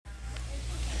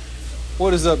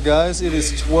What is up, guys? It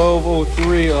is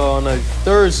 12:03 on a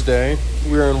Thursday.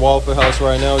 We're in Waffle House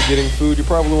right now getting food. You're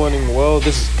probably wondering, well,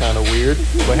 this is kind of weird.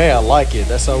 But hey, I like it.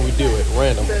 That's how we do it.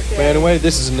 Random. But anyway,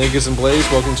 this is Niggas and Blaze.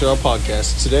 Welcome to our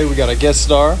podcast. Today we got a guest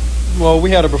star. Well,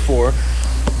 we had her before.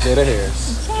 Jada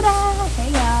Harris. Jada!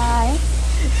 Hey, guys.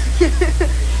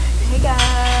 Hey,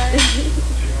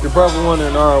 guys. You're probably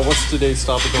wondering, all right, what's today's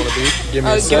topic going to be? Give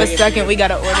me a Give a second. second. We got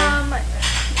to order.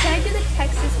 Can I do the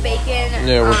Texas bacon?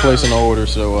 Yeah, we're placing an order,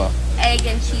 so... Egg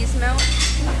and cheese melt.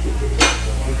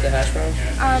 With the hash browns?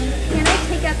 Can I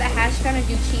take out the hash brown and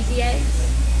do cheesy eggs?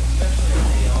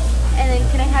 And then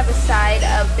can I have a side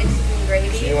of Mexican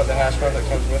gravy? So you want the hash brown that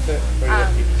comes with it? Or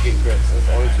you get grits? That's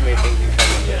the only two main things you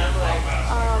can get.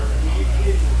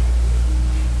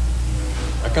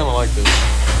 I kind of like this.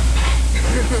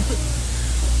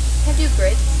 Can I do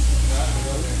grits?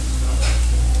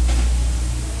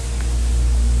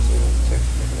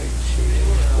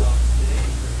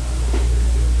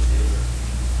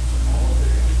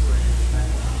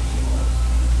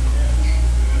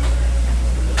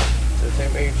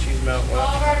 Take mac and cheese melt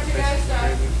with Mexican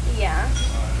gravy. Yeah.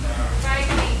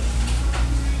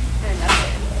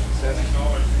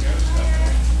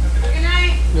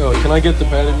 Yo, can I get the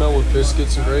patty melt with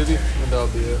biscuits and gravy? And that'll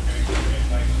be it.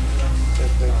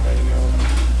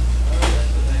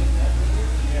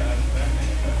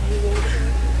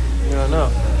 Yeah, I know.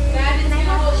 Can I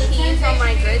have cheese on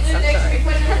my grits? I'm sorry.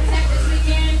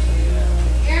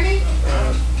 Hear me?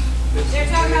 They're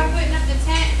talking about putting up the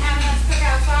tent and having us cook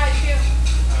outside too.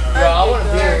 Yo, I want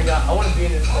to be here. I want to be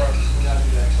in this for when y'all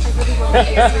do that.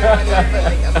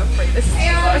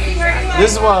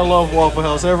 This is why I love Waffle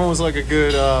House. Everyone's like a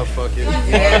good, fuck it.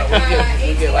 Yeah,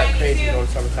 we get like crazy in the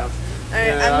summertime.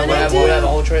 Yeah, We'll have a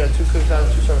whole tray of 2 cooks out,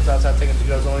 2 servers outside, taking 2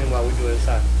 goes only while we do it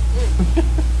inside.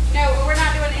 No, we're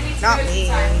not doing any Not to-goes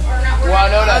me. inside. We're Well, I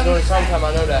know not- that during summertime.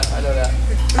 I know that.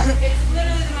 It's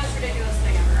literally the most ridiculous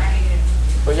thing ever. I hate it.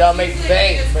 But y'all make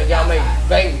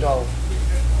bank. Though.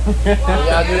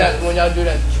 When y'all do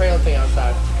that trailer thing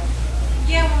outside.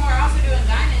 Yeah, when we're also doing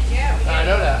dine-ins, yeah. We I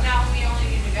know that. Now we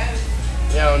only need to go.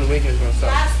 Yeah, on the weekends and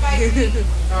stuff. Last spicy.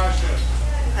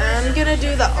 I'm going to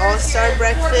do the all-star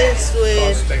breakfast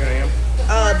with Steak and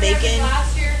ham. bacon,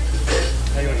 Last year,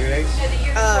 How you want your eggs? the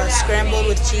year before that, scrambled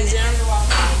with cheese in them.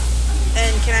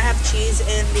 And can I have cheese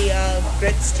in the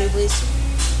grits too, please?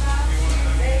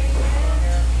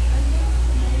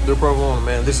 They're probably on,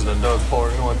 man, this is the Doug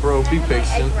part. I'm like, bro, be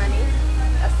patient. Egg runny.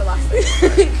 That's the last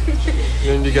thing.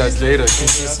 Then you got Jada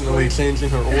consistently changing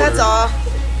her order. That's all.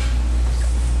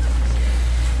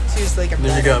 She's like, And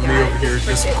then you got me over here,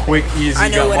 just quick, easy. I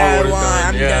know got what my I order want. done.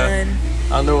 I'm done.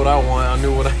 I know what I want. I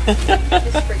knew what I...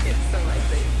 Just freaking so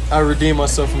much. I redeemed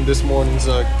myself from this morning's,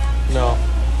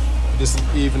 this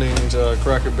evening's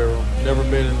Cracker Barrel. Never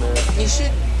been in there. You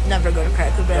should never go to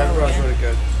Cracker That Barrel was again. really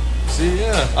good. See,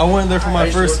 yeah. I went there for my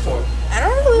first... I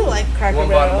don't really like Cracker One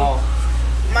bottom Barrel. all.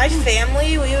 My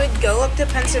family, we would go up to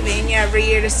Pennsylvania every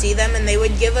year to see them, and they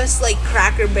would give us like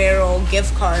Cracker Barrel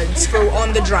gift cards for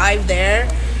on the drive there.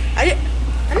 I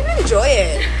didn't enjoy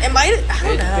it. I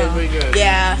don't know. It's pretty good.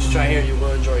 Yeah. Just try here. You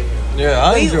will enjoy it. Yeah,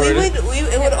 I enjoyed it.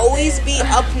 It would always be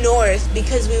up north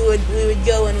because we would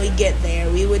go and we'd get there.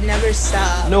 We would never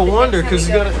stop. No wonder, because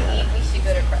you gotta... We should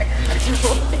go to Cracker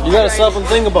Barrel. You gotta stop and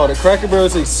think about it. Cracker Barrel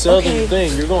is a southern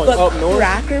thing. You're going But up north.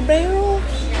 Cracker Barrel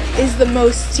is the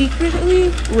most secretly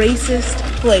racist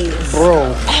place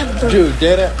Bro. ever. Dude,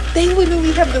 dead. They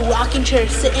literally have the rocking chair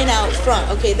sitting out front.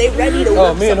 Okay, they ready to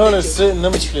Oh, whip me and Hunter something. sitting in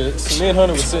them shits. Me and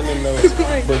Hunter was sitting in those.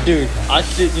 But dude, I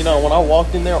shit, when I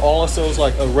walked in there, all I saw was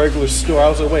like a regular store. I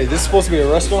was like, wait, this is supposed to be a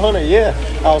restaurant, Hunter? Yeah.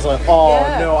 I was like, oh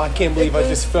Yeah. no, I can't believe I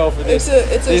just fell for this.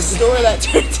 It's a This- store that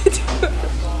turned into.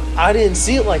 I didn't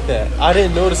see it like that. I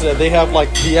didn't notice that they have like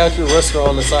the actual restaurant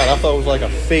on the side. I thought it was like a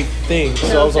fake thing.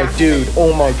 So I was like, dude,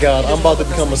 oh my god, I'm about to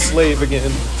become a slave again.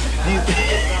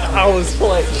 I was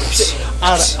like,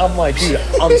 I'm like, dude,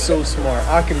 I'm so smart.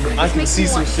 I can see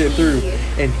some shit through.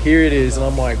 And here it is, and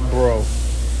I'm like, bro,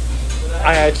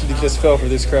 I actually just fell for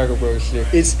this Cracker Barrel shit.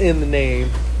 It's in the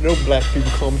name. No black people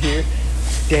come here.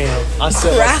 Damn, I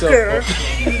set Cracker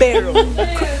myself up. Barrel.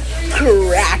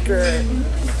 Cracker.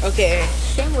 Okay.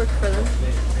 Same work for them.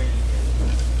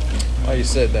 Oh, you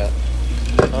said that.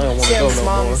 I don't want to go Sam's no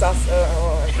more. mom's also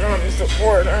a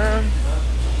supporter.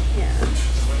 Yeah.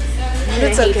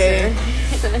 It's okay.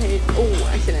 Oh,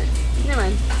 I shouldn't. Never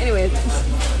mind. Anyways.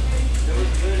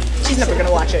 She's never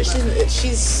gonna watch it.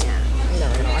 She's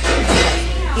never gonna watch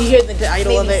it. You hear the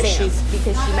title of it. Sam,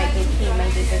 because he might be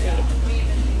busy.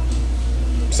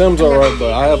 Sam's alright,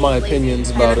 but I have my opinions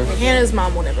about her. Hannah's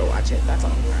mom will never watch it. That's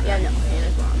all. Yeah, no,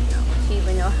 Hannah's mom. No, she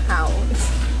even know how.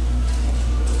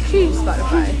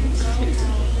 Spotify.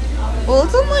 Well,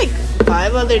 it's on like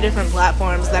 5 other different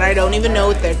platforms that I don't even know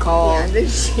what they're Yeah, called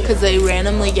she's because they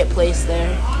randomly get placed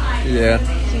there. Yeah.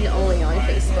 only on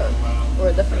Facebook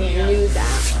or the fucking news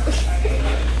app.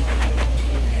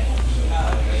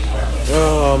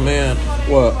 Oh man.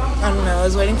 What? I don't know. I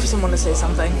was waiting for someone to say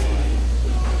something.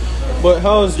 But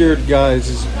how's your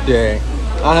guys' day?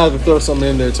 I have to throw something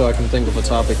in there so I can think of a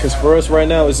topic. Because for us right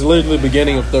now, it's literally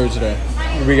beginning of Thursday.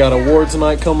 We got awards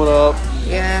night coming up.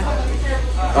 Yeah.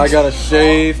 I gotta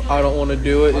shave. I don't want to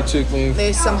do it. It took me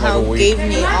They somehow like a week. gave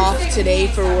me off today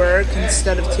for work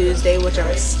instead of Tuesday, which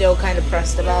I'm still kind of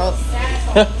pressed about.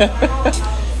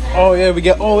 Oh yeah, we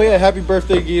got. Oh yeah, happy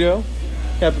birthday, Guido.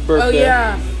 Happy birthday.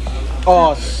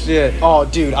 Oh shit. Oh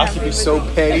dude, I should be so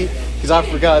petty because I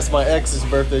forgot it's my ex's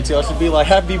birthday too. I should be like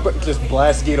happy birthday, just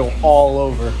blast Guido all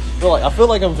over. I feel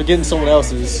like I'm forgetting someone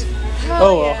else's.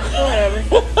 Oh well.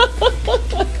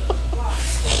 Whatever.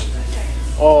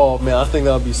 Oh man, I think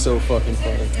that would be so fucking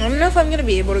funny. I don't know if I'm going to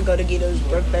be able to go to Guido's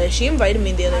birthday. She invited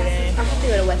me the other day. I have to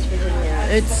go to West Virginia.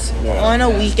 It's on a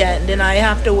weekend, and I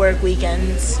have to work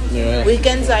weekends. Yeah.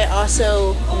 Weekends, I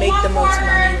also make the most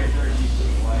money.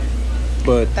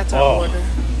 But That's our order.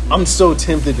 I'm so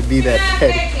tempted to be that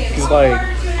petty because like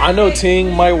I know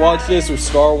Ting might watch this or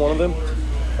Star, one of them.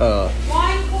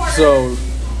 So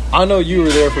I know you were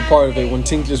there for part of it when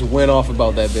Ting just went off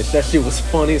about that bitch. That shit was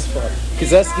funny as fuck. Cause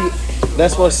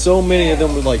that's why so many of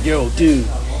them were like, "Yo, dude,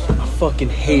 I fucking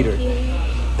hate her."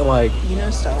 And like, You know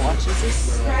Star watches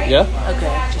this? yeah,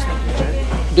 Okay, just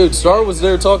making sure. dude, Star was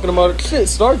there talking about it. Shit,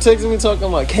 Star texting me talking.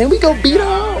 I'm like, "Can we go beat her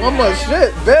up?" I'm like,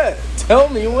 "Shit, bet. Tell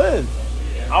me when."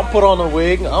 I'll put on a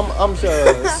wig. I'm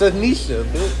Sanisha,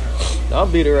 bitch. I'll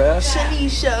beat her ass.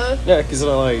 Shanisha. Yeah,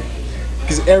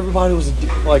 because everybody was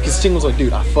like, his Ting was like,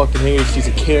 dude, I fucking hate her. She's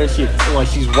a Karen.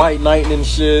 She's white knighting and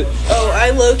shit. Oh, I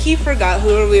low-key forgot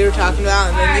who we were talking about,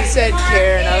 and then you said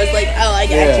Karen. I was like, oh,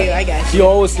 I got you. She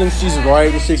always thinks she's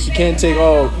right and shit. She can't take,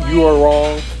 oh, you are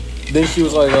wrong. Then she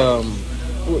was like,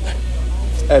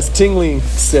 as Tingling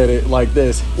said it like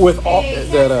this, with all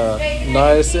that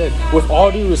Naya said, with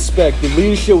all due respect, the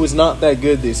leadership was not that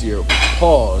good this year.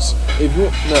 Pause.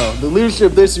 The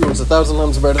leadership this year was 1,000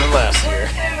 times better than last year.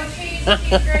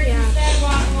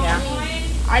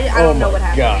 I don't know what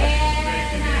happened. God.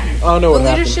 I don't know The what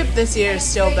happened. leadership this year is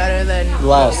still better than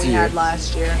Last what we year. had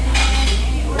last year.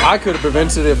 I could have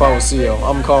prevented it if I was CEO.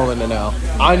 I'm calling it now.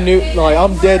 I knew, like,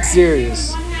 I'm dead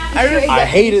serious. I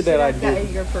hated that I That did.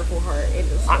 is your Purple Heart in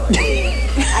the story.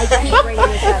 I keep bringing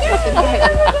this up. It's the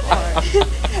Purple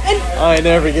Heart. I ain't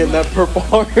never getting that Purple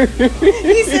Heart.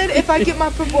 He said, if I get my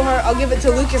Purple Heart, I'll give it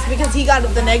to Lucas because he got it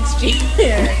the next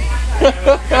year.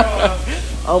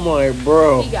 I'm like,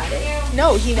 bro. You got it.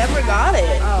 No, he never got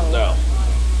it. No.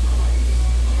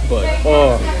 But,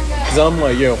 because I'm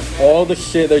like, yo, all the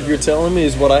shit that you're telling me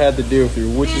is what I had to deal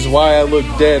through, which is why I look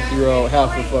dead throughout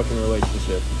half the fucking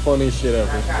relationship. Funniest shit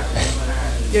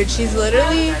ever. Dude, she's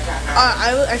literally...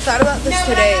 I thought about this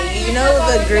today. You know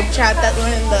the group chat that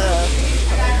went in the...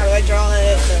 How do I draw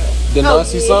it? The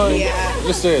Nazi sign? Yeah.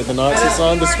 Just say it. The Nazi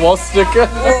sign, the swastika.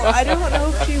 Well, I don't know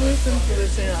if she listens to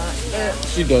this or not.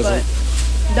 She doesn't.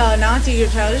 But the Nazi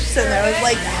group chat was just in there. It was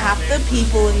like half the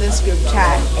people in this group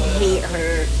chat hate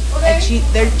her. And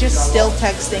they're just still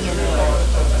texting and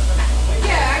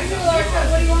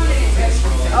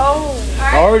Oh,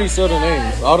 I already said the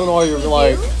names. I don't know why you're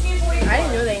like... I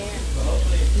didn't know that.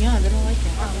 yeah, they don't like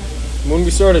it. When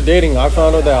we started dating, I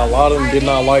found out that a lot of them did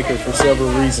not like her for several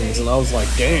reasons. And I was like,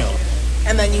 damn.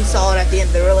 And then you saw it at the end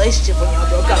of the relationship when y'all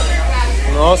broke up.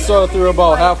 And I saw through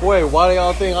about halfway. Why do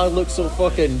y'all think I look so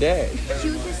fucking dead? She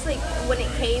was just like, when it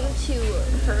came to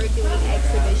her doing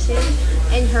exhibition,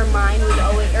 and her mind was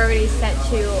already set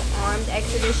to armed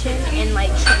exhibition, and like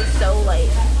she was so like,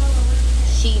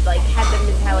 she like had the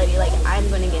mentality like, I'm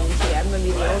gonna get into it. I'm gonna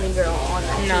be the only girl on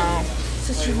that team.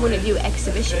 So she wouldn't do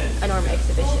exhibition, an armed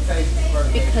exhibition,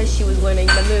 because she was learning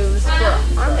the moves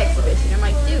for armed exhibition. I'm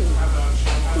like, dude,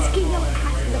 just get your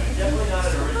ass in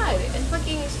the side and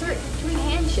fucking start doing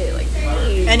hand shit. Like,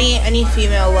 please. Any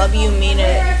female, love you, mean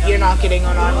it. You're not getting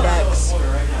on armed X.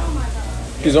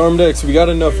 Because armed X, we got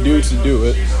enough dudes to do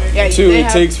it. Yeah, Two, they it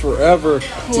have takes forever to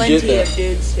Plenty get that. of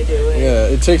dudes to do it. Yeah,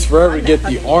 it takes forever to get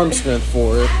the arm strength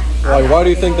for it. Like, why do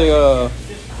you think they,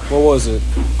 what was it?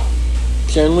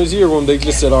 Chandler's year when they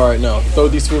just said, all right, now, throw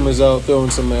these females out, throw in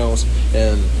some males.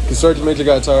 And because Sergeant Major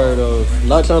got tired of,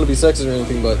 not trying to be sexist or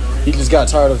anything, but he just got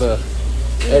tired of the,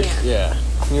 yeah.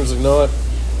 He was like, you know what?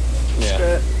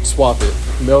 Yeah, swap it.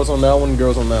 Males on that one,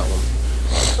 girls on that one.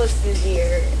 Plus this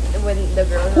year, when the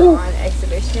girls are on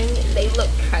exhibition, they look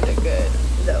kind of good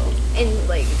though, and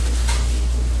like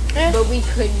but we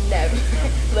could never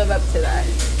live up to that.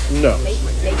 No. They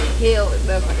killed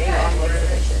the fucking arm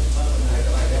exhibition.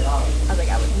 I was like,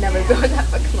 I would never go to that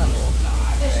fucking level.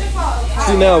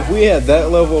 See, now, if we had that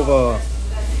level of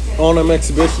on-arm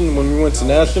exhibition when we went to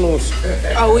nationals,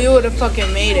 Oh, we would have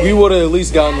fucking made it. we would have at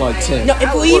least gotten like 10. No,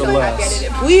 if we or less.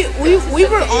 we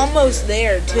were almost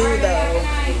there too, though.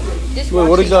 Just Wait, what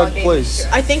watching exact all day. place?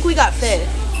 I think we got 5th,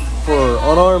 For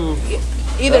unarmed?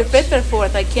 either 5th or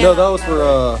 4th. I can't. No, that was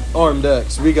for armed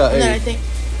X. We got And then I 8. think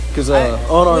Because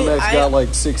unarmed X I- got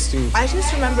like 16. I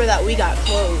just remember that we got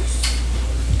close.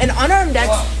 And unarmed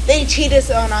decks, they cheat us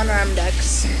on unarmed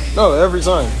decks. No, every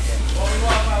time.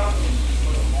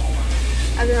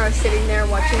 I remember I was sitting there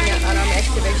watching the unarmed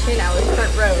exhibition. I was front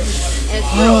row, and it's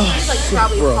girl, she's like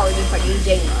probably Bro. taller than fucking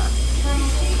Jayma,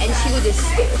 and she would just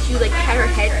stare. She would like had her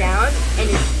head down and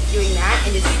just doing that,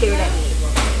 and just stared at me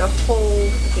the whole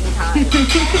fucking time.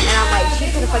 And I'm like, she's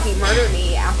gonna fucking murder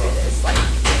me after this. Like,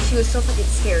 she was so fucking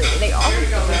scary. They all were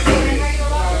so scary.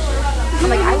 I'm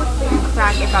like, I would fucking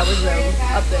crack if I was them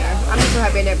up there. I'm so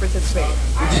happy I never participated.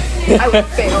 I would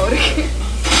have failed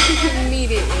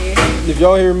immediately. If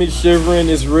y'all hear me shivering,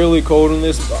 it's really cold in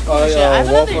this Shit, I have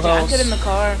another Waffle House. jacket in the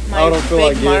car. My I don't feel big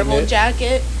like getting marble it.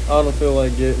 jacket. I don't feel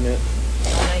like getting it.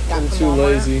 I got I'm from too Walmart.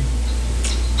 lazy.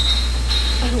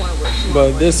 I don't want to work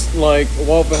tomorrow. But this, like,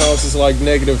 Waffle House is like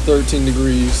negative 13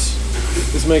 degrees.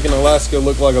 It's making Alaska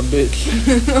look like a bitch.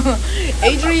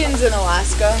 Adrian's in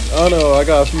Alaska. I know, I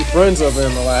got a few friends up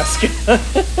in Alaska.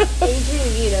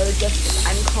 Adrian, you know, just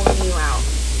I'm calling you out.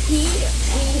 We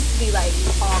used to be like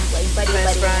buddy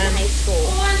Best in friend. high school.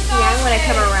 Yeah, when I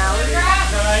come around,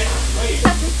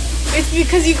 It's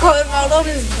because you called him out on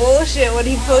his bullshit when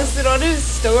he posted on his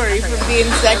story for being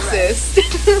sexist.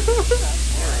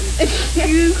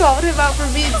 You called him out for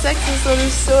being sexist on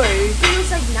his story. he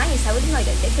was like nice. I wasn't like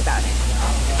a dick about it.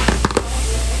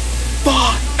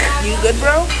 You good,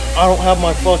 bro? I don't have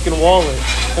my fucking wallet.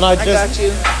 And I I got just,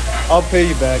 you. I'll pay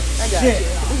you back. I got you.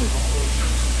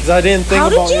 Because I didn't think How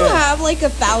about did you it. have like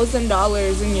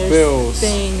 $1,000 in your Bills.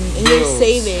 thing, in your Bills.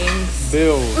 savings?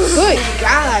 Bills. Good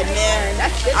God, man.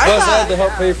 That's good. I Plus, I had to thought,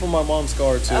 help pay for my mom's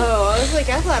car, too. oh, I was like,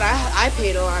 I thought I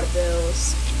paid a lot of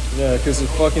bills. Yeah, because the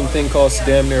fucking thing costs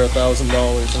damn near $1,000. And I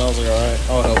was like, alright,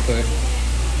 I'll help pay.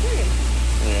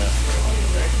 Yeah.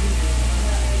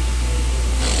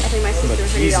 I think my sister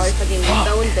was $100 Jesus fucking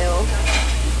phone bill.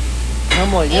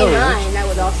 I'm like, yo. And mine, that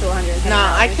was also $110.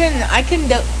 Nah, I can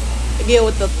deal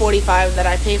with the 45 that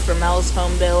I pay for Mel's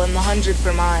phone bill and the 100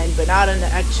 for mine, but not an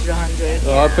extra 100.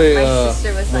 I pay My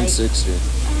sister was like, 160.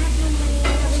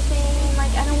 everything.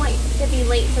 Like, I don't want to be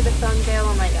late for the phone bill.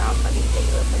 I'm like, oh, fucking take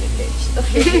it, fucking bitch.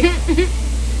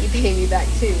 You pay me back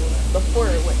too. Before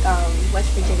West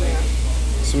Virginia.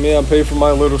 So me, I pay for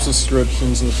my little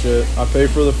subscriptions and shit. I pay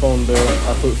for the phone bill.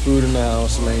 I put food in the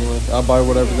house mainly. I buy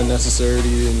whatever the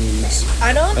necessity it needs.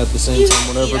 I don't At the same even time,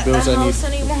 whatever eat at bills the I need. house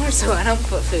anymore, so I don't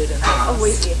put food in the I house.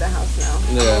 always be at the house now.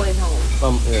 Yeah. Always home.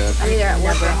 Yeah. I'm either at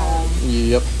work Never or home.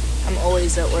 Yep. I'm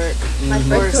always at work. My Or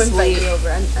friends don't invite sleep. me over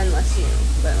unless you.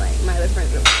 But like my other friends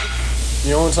don't.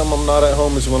 The only time I'm not at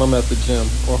home is when I'm at the gym.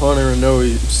 Or Hunter and Noe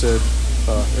said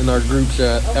in our group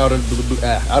chat, out of the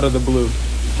blue,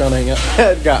 trying to hang out.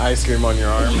 Got ice cream on your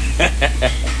arm.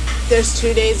 There's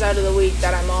 2 days out of the week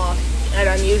that I'm off, and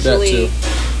I'm too.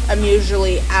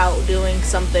 usually out doing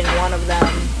something. One of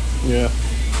them, Yeah.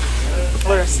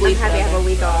 or a I'm sleep. happy I have a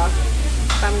week off.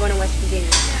 But I'm going to West Virginia.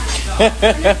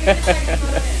 I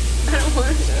don't want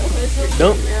to go to West Virginia.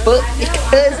 Don't fuck your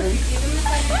cousin.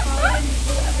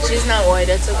 She's not white.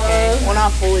 It's okay. We're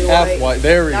not fully Half white. white.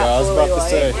 There we go. Not I was about to fully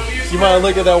say. white. You might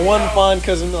look at that one fine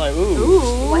cousin and be like,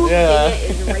 ooh. West Yeah. Virginia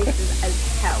is racist as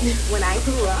hell. When I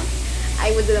grew up,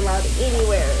 I wasn't allowed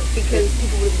anywhere because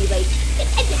people would be like,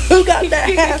 Who got that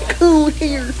half cool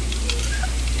here?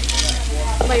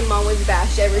 my mom was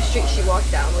bashed every street she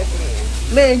walked down with me.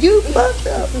 Man, you fucked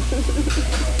up.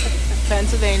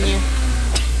 Pennsylvania.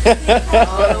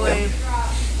 All the way.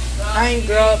 I didn't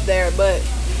grow up there, but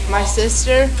my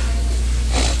sister,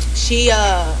 she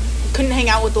couldn't hang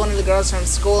out with one of the girls from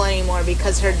school anymore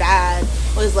because her dad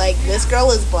was like, this girl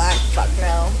is black, fuck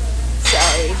no.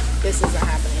 Sorry, this isn't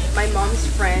happening. My mom's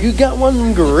friend. You got one of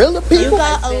them gorilla people? You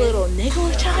got a little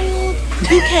nigga child?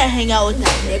 You can't hang out with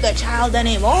that nigga child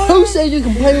anymore. Who said you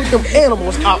can play with them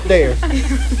animals out there?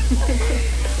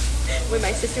 When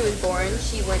my sister was born,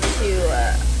 she went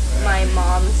to my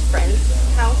mom's friend's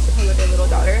house to play with her little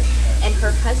daughter, and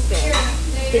her husband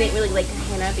didn't really like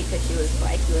Hannah because she was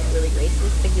black. He was really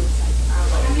racist, but he was like, I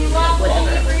don't know,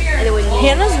 whatever. And then when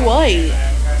Hannah's white.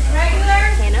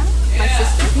 Hannah, my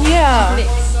sister, Yeah.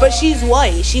 Mixed. But she's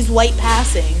white. She's white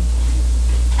passing.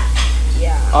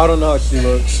 Yeah. I don't know how she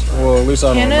looks. Well, at least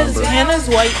I don't remember. Hannah's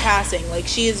white passing. Like,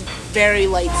 she is very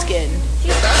light skinned.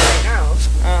 She's dark right now.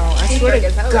 Oh, I She's swear dark to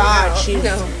as hell right God, now. she's.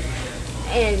 No.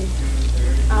 And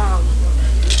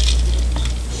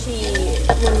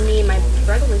when me and my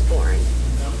brother was born,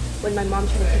 when my mom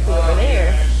tried to take me over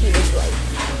there, he was like,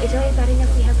 "It's already bad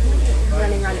enough we have her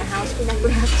running around the house. We're not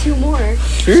gonna have 2 more."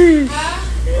 And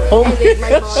then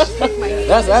my mom took my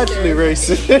That's actually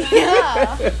racist.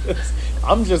 Yeah.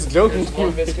 I'm just joking.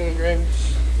 Corn biscuit and gravy.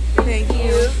 Thank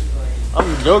you.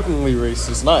 I'm jokingly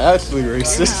racist, not actually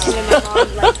racist. And then my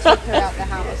mom like took her out the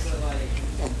house.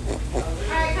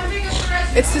 Alright, come pick up the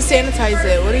rest. It's to sanitize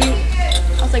it. What are you?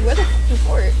 I was like, "Where the f*** is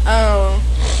Fort?" Oh.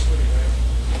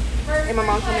 And my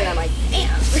mom told me that. I'm like,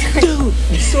 "Damn." Dude,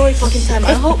 story fucking time.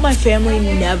 I hope my family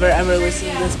never ever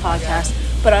listens to this podcast.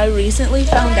 But I recently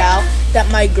found out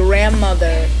that my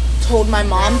grandmother told my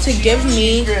mom to give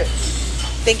me.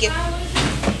 Thank you.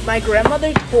 My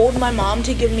grandmother told my mom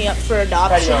to give me up for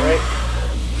adoption.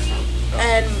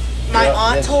 And my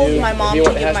aunt told my mom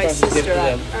to give my sister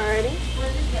up. Alrighty.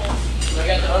 I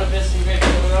got the other biscuit and gravy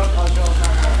coming up. I'll go.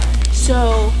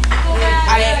 So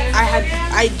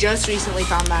I just recently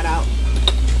found that out.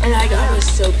 And I was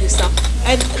so pissed off.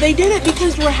 And they did it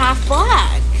because we're half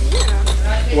black.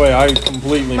 Wait, I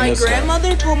completely My missed that.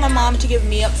 grandmother told my mom to give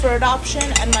me up for adoption,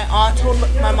 and my aunt told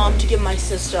my mom to give my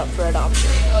sister up for adoption.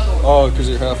 Oh, because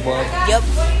you're half black. Yep.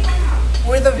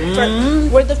 We're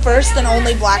the first and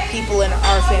only black people in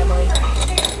our family.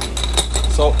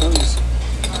 So please.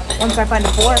 Once I find a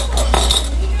fourth.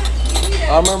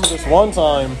 I remember this one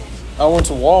time I went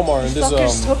to Walmart and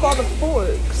Fuckers took all the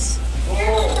forks.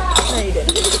 No, you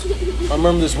didn't. I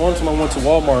remember this one time I went to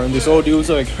Walmart and this old dude was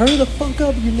like, "Hurry the fuck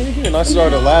up, you nigger!" And I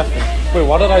started laughing. Wait,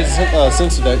 why did I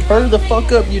censor that? "Hurry the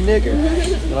fuck up, you nigger!"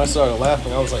 And I started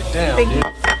laughing. I was like, "Damn, Thank dude."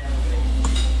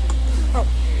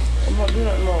 I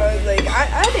was like,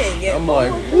 I didn't get. I'm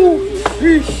like, woo,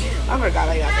 sheesh. I forgot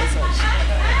I got this much.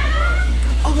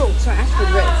 Oh, so I asked for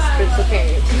this, but it's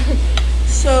okay.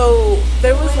 So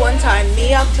there was one time,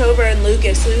 me, October, and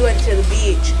Lucas, we went to the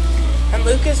beach, and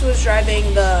Lucas was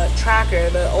driving the Tracker,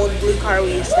 the old blue car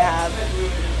we used to have,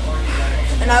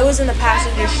 and I was in the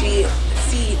passenger seat.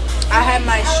 I had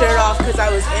my shirt off because I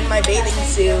was in my bathing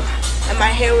suit, and my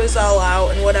hair was all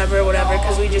out and whatever,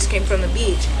 because we just came from the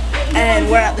beach. And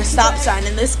we're at the stop sign,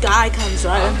 and this guy comes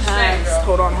driving past.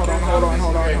 Hold on.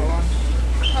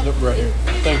 Look right here.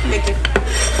 Thank you. Thank you.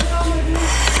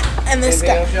 And this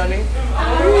guy. Anything else, Johnny?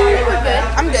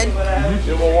 I'm good.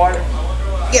 Need more water?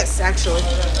 Yes, actually.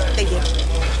 Thank you.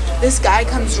 This guy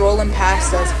comes rolling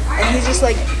past us, and he's just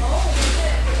like,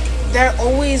 "They're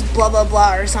always blah, blah,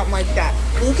 blah," or something like that.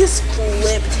 Lucas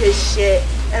flipped his shit,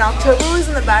 and October was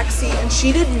in the back seat, and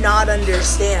she did not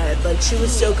understand. Like, she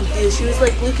was so confused. She was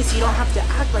like, "Lucas, you don't have to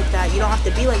act like that. You don't have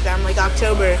to be like that." I'm like,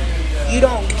 "October, you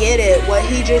don't get it. What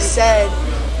he just said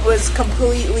was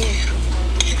completely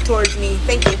towards me."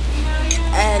 Thank you.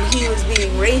 And he was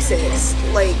being racist.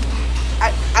 Like,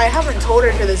 I haven't told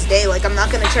her to this day. Like, I'm not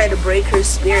going to try to break her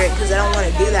spirit because I don't want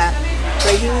to do that.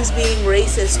 But he was being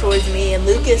racist towards me, and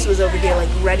Lucas was over here, like,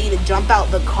 ready to jump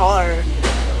out the car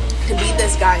to beat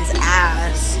this guy's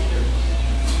ass.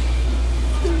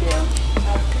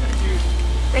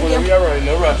 Thank Whenever you. you're ready,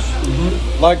 no rush.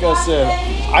 Like I said,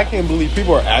 I can't believe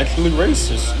people are actually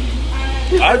racist.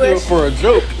 I do it for a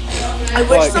joke. I wish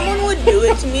Like- someone would do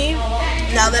it to me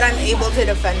now that I'm able to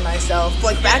defend myself.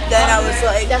 Like, back then, I was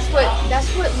like, That's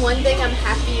what one thing I'm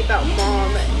happy about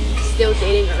mom still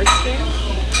dating Erskine.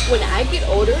 When I get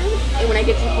older and when I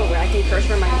get to the point where I can curse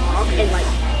for my mom and like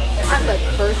I'm like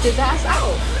curse his ass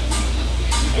out.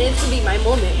 And it's gonna be my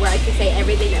moment where I can say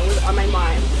everything that was on my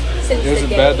mind since Is the it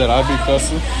day. bad that I be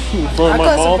cussing in front I of my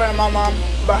cuss in mom? front of my mom,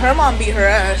 but her mom beat her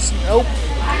ass. Nope.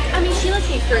 I mean, she lets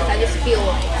me curse. I just feel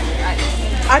like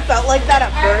I felt like that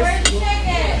at first,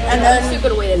 and I'm still then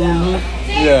gonna wait it out.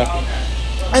 Yeah.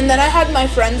 I had my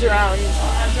friends around,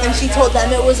 and she told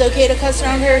them it was okay to cuss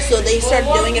around her, so they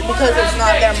started doing it because it's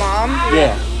not their mom.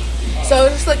 Yeah. So I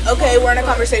was just like, okay, we're in a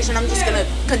conversation. I'm just gonna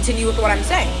continue with what I'm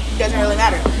saying. It doesn't really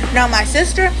matter. Now my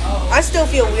sister, I still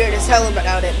feel weird as hell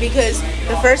about it because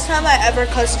the first time I ever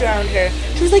cussed around her,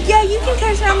 she was like, "Yeah, you can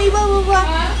curse around me, blah blah blah."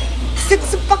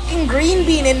 Sticks a fucking green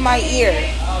bean in my ear,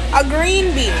 a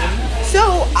green bean.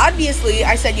 So obviously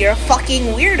I said, "You're a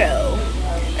fucking weirdo,"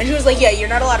 and she was like, "Yeah, you're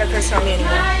not allowed to curse around me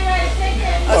anymore."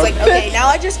 I was like, okay, now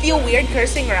I just feel weird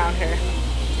cursing around her.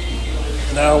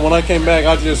 Now, when I came back,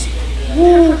 I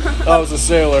was a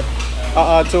sailor.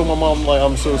 I told my mom, like,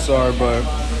 I'm so sorry, but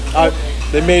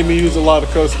they made me use a lot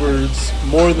of cuss words,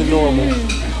 more than normal.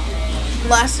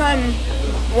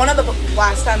 One of the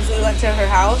last times we went to her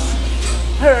house,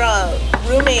 her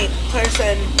roommate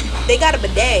person, they got a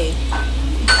bidet.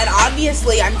 And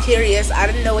obviously, I'm curious. I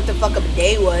didn't know what the fuck a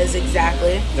bidet was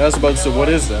exactly. I was about to say, what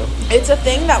is that? It's a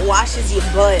thing that washes your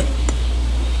butt.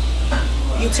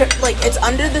 You turn it's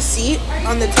under the seat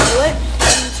on the toilet,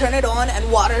 and you turn it on,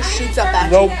 and water shoots up at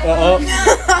Nope.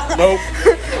 you. Nope.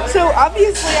 So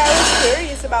obviously, I was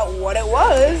curious about what it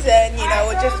was, and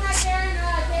it just.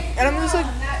 And I'm just like,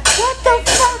 what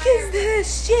the fuck is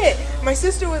this shit? My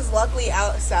sister was luckily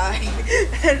outside,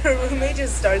 and her roommate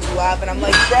just starts laughing. I'm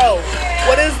like, bro,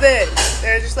 what is this?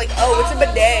 They're just like, oh, it's a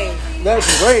bidet. That's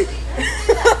great.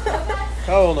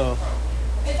 Hell no.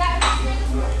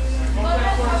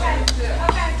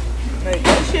 Like,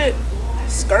 that shit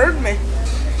scared me.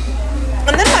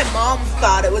 And then my mom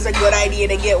thought it was a good idea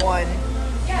to get one.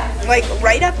 Like,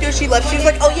 right after she left, she was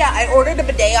like, oh yeah, I ordered a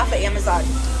bidet off of Amazon.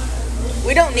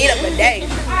 We don't need a bidet.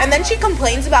 And then she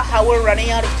complains about how we're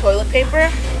running out of toilet paper.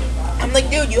 I'm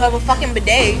like, dude, you have a fucking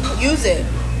bidet. Use it.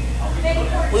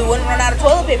 We wouldn't run out of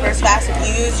toilet paper as fast if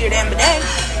you used your damn bidet.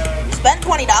 Spend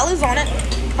 $20 on it.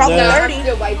 Probably Yeah. 30.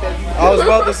 I was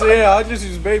about to say, yeah, I just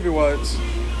use baby wipes.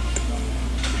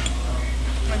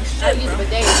 I use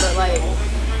bidet, but like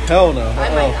Hell no.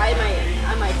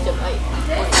 I might still like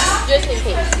just in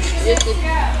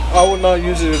case. I would not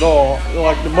use it at all.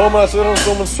 Like the moment I sit on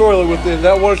someone's toilet with it,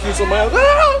 that water keeps on my ass.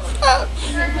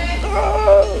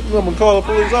 I'm gonna call the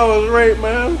police. I was raped,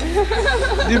 man.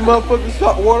 These motherfuckers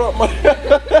shot water up my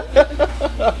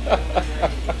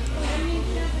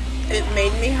It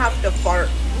made me have to fart.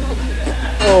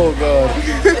 Oh god.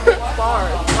 It's far,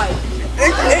 like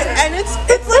And it's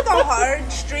like a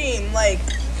hard stream. Like,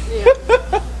 yeah.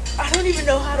 I don't even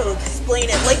know how to explain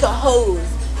it. Like a hose,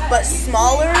 but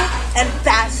smaller and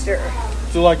faster.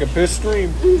 So like a piss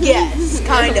stream. Yes,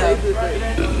 kind of.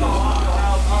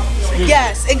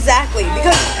 Yes, exactly.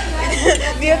 Because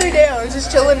the other day I was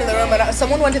just chilling in the room and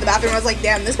someone went to the bathroom and I was like,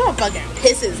 damn, this motherfucker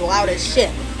pisses loud as shit.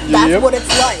 That's Yep. what it's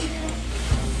like.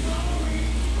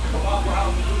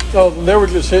 So they were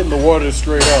just hitting the water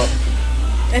straight up.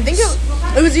 I think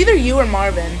it was either you or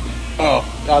Marvin. Oh,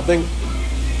 I think.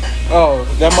 Oh,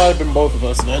 that might have been both of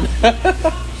us then.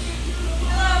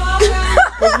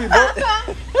 'Cause we both,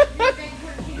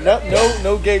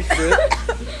 no gay shit.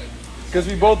 Because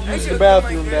we both used the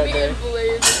bathroom that day.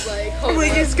 We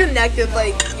just connected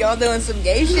like, y'all doing some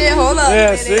gay shit? Hold up.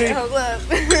 Yeah, a minute, see? Hold up.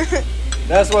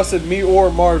 That's why I said me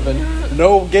or Marvin.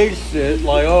 No gay shit.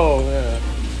 Like, oh, yeah.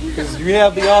 Because you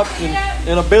have the option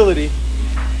and ability.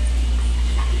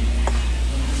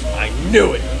 I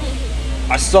knew it.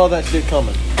 I saw that shit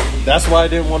coming. That's why I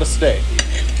didn't want to stay.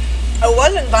 It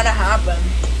wasn't gonna happen.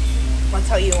 I'll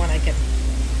tell you when I can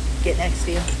get next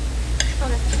to you.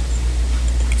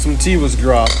 Some tea was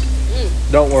dropped.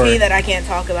 Don't See worry. that I can't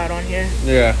talk about on here.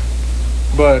 Yeah.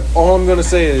 But all I'm going to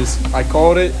say is I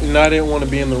called it and I didn't want to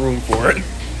be in the room for it.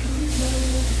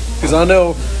 Because I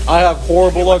know I have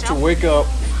horrible luck to wake up.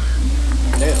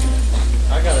 Damn.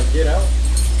 I got to get out.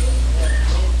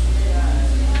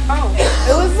 Oh.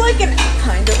 It was like an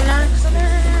kind of an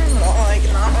accident. Like,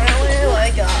 not really.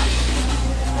 Like,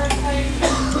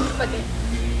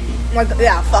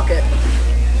 yeah, fuck it.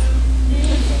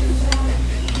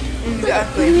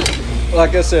 Exactly.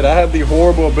 Like I said, I have the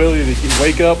horrible ability to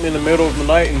wake up in the middle of the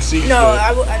night and see shit.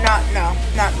 Not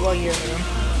while you're in the room.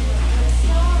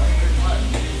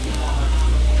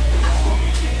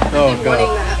 Oh, Wanting God.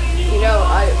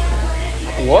 that,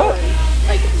 What?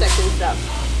 like sex and stuff.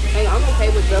 Like I'm okay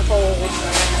with the whole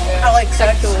I like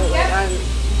sex. sexual. Like I'm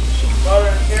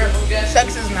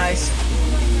Sex is nice.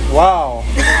 Wow.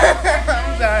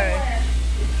 I'm sorry.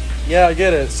 Yeah, I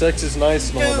get it. Sex is nice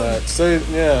and all Dude. that. So,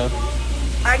 yeah.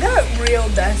 I got real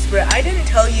desperate. I didn't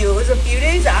tell you. It was a few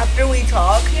days after we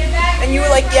talked, and you were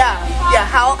like, yeah.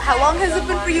 How long has it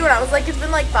been for you? And I was like, it's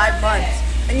been like 5 months.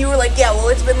 And you were like, yeah, well,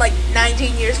 it's been like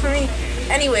 19 years for me.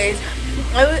 Anyways,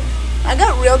 I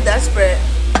got real desperate.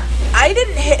 I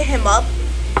didn't hit him up,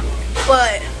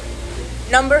 but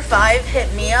number 5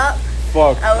 hit me up.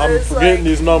 Fuck. I I'm was forgetting like-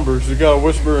 these numbers. You got to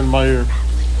whisper in my ear.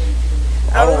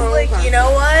 I was like, you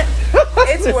know what?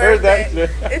 It's Heard worth that it.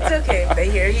 shit. It's okay if they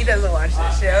hear. He doesn't watch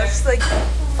this shit. I was just like,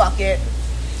 fuck it.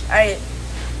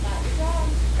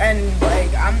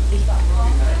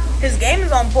 His game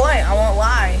is on point. I won't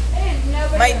lie.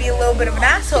 Might be a little bit of an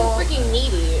asshole. freaking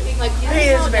needy. Like He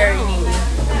is very needy.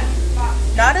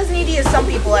 Not as needy as some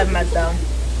people I've met though.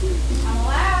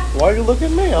 Why you look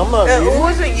at me? I'm not It needy.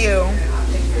 wasn't you.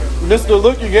 Just the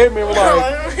look you gave me, I'm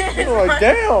like,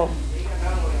 damn.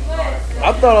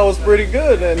 I thought I was pretty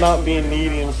good at not being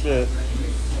needy and shit.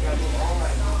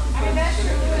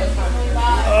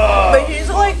 But he's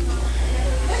like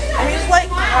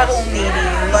cuddle needy.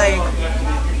 Like,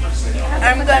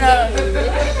 I'm gonna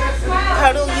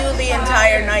cuddle you the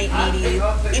entire night, Needy.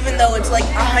 Even though it's like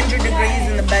 100 degrees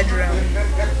in the bedroom.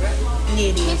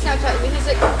 Needy. He's Snapchatting me. He's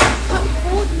like, come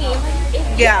hold me. I'm like,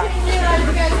 if Yeah.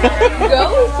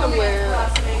 go somewhere.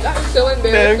 That's so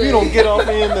embarrassing. Man, if you don't get off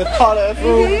me in the hot ass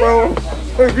room, bro.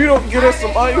 Or if you don't get us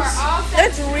some ice.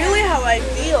 That's really how I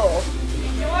feel.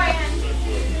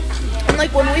 And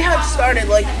like when we had started,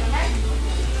 like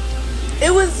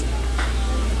it was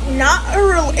not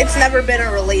it's never been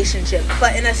a relationship,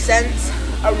 but in a sense,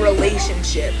 a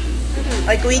relationship.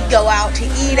 Like we'd go out to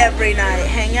eat every night,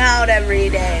 hang out every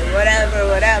day, whatever.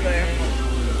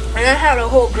 And I had a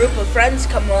whole group of friends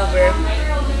come over.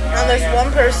 And there's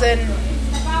one person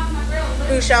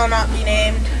who shall not be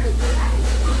named.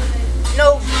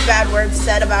 No bad words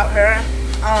said about her.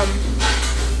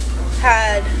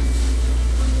 Had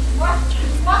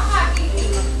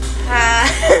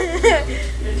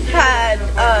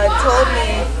told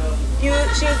me,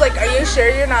 she was like, are you sure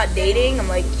you're not dating? I'm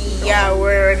like, yeah,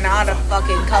 we're not a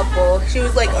fucking couple. She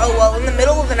was like, oh, well, in the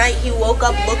middle of the night, he woke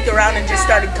up, looked around, and just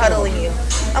started cuddling you.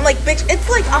 I'm like, bitch, it's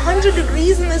like 100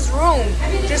 degrees in this room.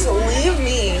 Just leave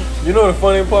me. You know the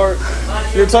funny part?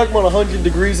 You're talking about 100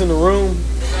 degrees in the room.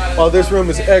 Oh, this room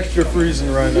is extra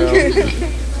freezing right now.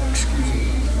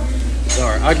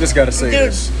 Alright, I just gotta say Dude,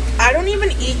 this. I don't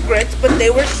even eat grits, but they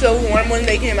were so warm when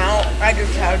they came out. I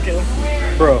just had to.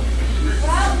 Bro,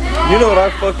 you know what I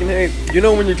fucking hate? You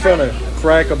know when you're trying to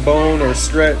crack a bone or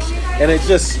stretch and it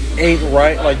just ain't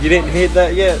right? Like you didn't hit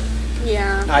that yet?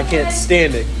 Yeah. I can't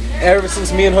stand it. Ever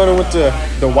since me and Hunter went to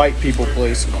the white people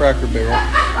place, Cracker Barrel,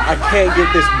 I can't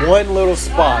get this one little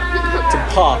spot to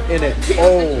pop in it.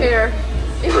 Oh, Chair.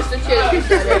 It was the chair that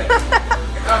said it.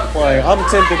 like I'm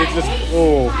tempted to just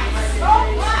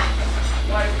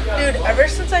Dude, ever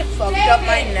since I fucked up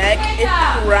my neck, it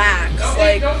cracks.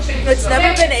 Like, it's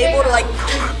never been able to, like...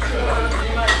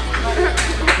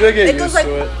 You'll get It used goes like-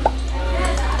 to it.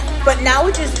 But now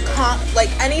it just can't...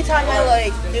 Like, anytime I,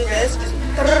 like, do this, just...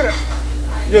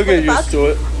 You'll get fuck? used to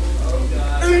it.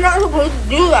 You're not supposed to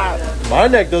do that. My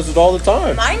neck does it all the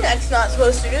time. My neck's not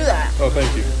supposed to do that. Oh,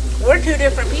 thank you. We're two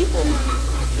different people.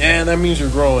 Yeah, that means you're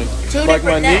growing. Two Like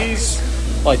my different necks.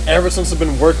 knees, like ever since I've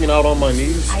been working out on my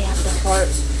knees. I have the heart.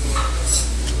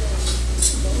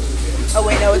 Oh,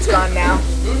 wait, no, it's gone now.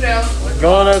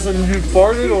 Gone as in you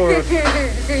farted or?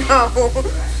 No.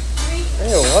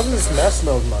 Ew, why does this mess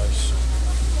smell nice?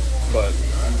 But,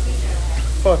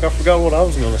 fuck, I forgot what I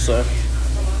was gonna say.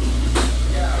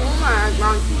 Oh my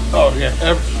god. Oh, yeah,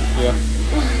 yeah.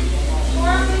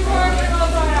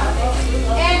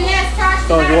 And yes, Tosh.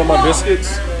 Oh, you want my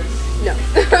biscuits? No.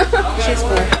 She's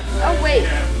cool. Oh wait.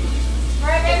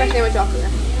 My sandwich off there.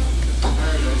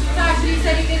 Tosh, you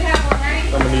said you did have one, right?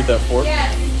 I'm gonna need that fork.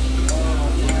 Yes.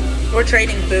 We're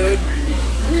trading food.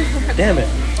 Damn it.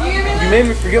 You made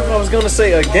me forget what I was gonna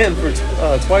say again for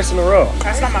twice in a row.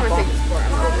 That's not my fault.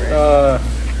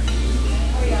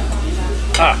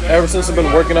 Ever since I've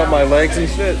been working out my legs and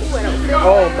shit.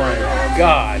 Oh my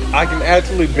god. I can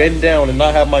actually bend down and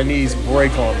not have my knees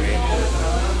break on me.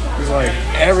 It's like,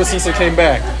 ever since I came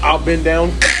back, I'll bend down.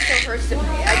 It hurts to me.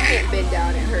 I can't bend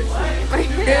down. It hurts me.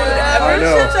 Dude, ever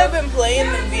know. since I've been playing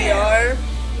the VR,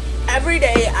 every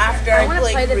day after I want to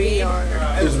play play the Creed,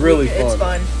 VR. It's really it's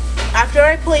fun. After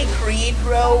I play Creed,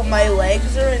 bro, my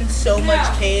legs are in so much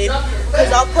pain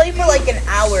because I'll play for like an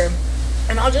hour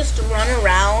and I'll just run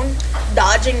around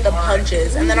dodging the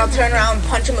punches and then I'll turn around,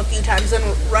 punch them a few times, and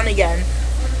run again.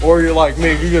 Or you're like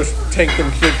me, you just take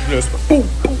them shit and just boom,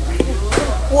 boom.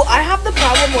 Well, I have the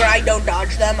problem where I don't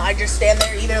dodge them. I just stand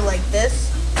there either like this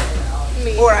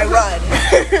Me. or I run.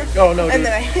 Oh no, And dude.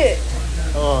 then I hit.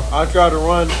 I tried to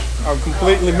run. I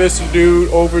completely missed the dude,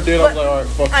 overdid. I was like, alright,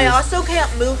 fuck I this. also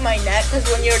can't move my neck because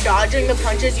when you're dodging the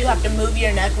punches, you have to move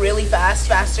your neck really fast,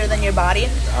 faster than your body.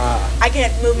 I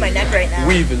can't move my neck right now.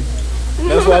 Weaving.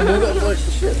 That's why I moved. I'm like,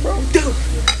 shit, bro. Dude,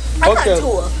 I Fuck got that. into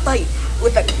a fight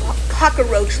with a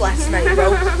cockroach last night,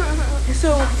 bro.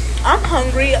 So I'm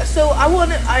hungry. So I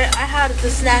had the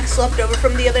snacks left over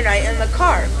from the other night in the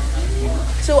car.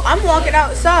 So I'm walking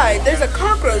outside. There's a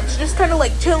cockroach just kind of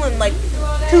like chilling, like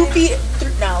 4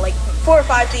 or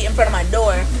 5 feet in front of my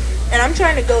door. And I'm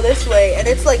trying to go this way, and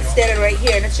it's like standing right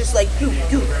here, and it's just like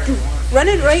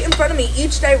running right in front of me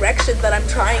each direction that I'm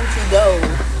trying to go.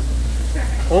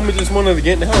 Homie just wanted to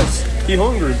get in the house. He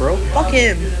hungry, bro. Fuck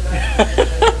him.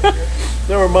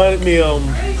 That reminded me,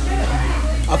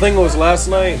 I think it was last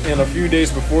night and a few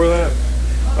days before that.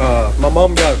 My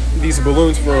mom got these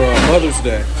balloons for Mother's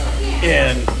Day.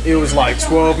 And it was like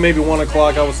 12, maybe 1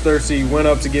 o'clock. I was thirsty, went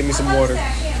up to get me some water.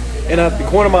 And at the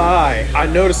corner of my eye, I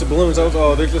noticed the balloons. I was like,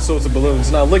 oh, they're just sorts of balloons.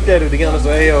 And I looked at it again. I was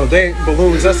like, hey, yo, they ain't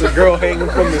balloons. That's a girl hanging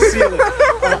from the ceiling.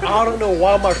 I don't know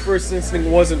why my first instinct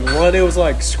wasn't run. It was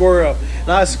like, square up.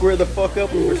 And I squared the fuck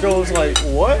up. And Patrol was like,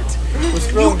 what?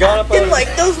 Patrol got up. Acting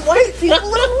like those white people in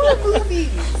horror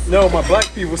movies. No, my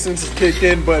black people senses kicked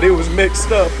in, but it was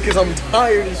mixed up because I'm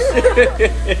tired of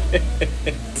shit.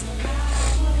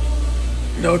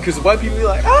 No, because white people be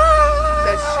like, ah!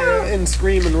 That's true. And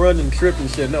scream and run and trip and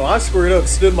shit. No, I squared up,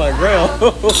 stood my ground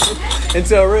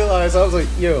until I realized I was like,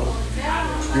 yo,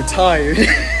 you're tired.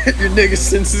 Your nigga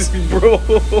senses broke.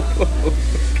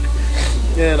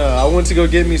 And I went to go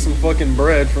get me some fucking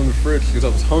bread from the fridge because I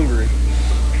was hungry.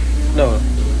 No,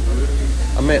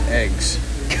 I meant eggs.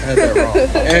 I had that wrong.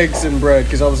 Eggs and bread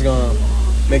because I was gonna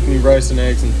make me rice and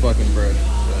eggs and fucking bread.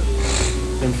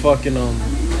 And fucking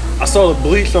I saw the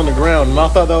bleach on the ground, and I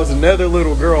thought that was another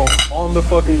little girl on the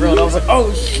fucking ground. I was like,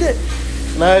 oh shit!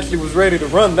 And I actually was ready to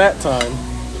run that time.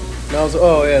 And I was like,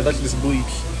 oh yeah, that's just bleach.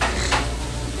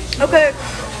 Okay,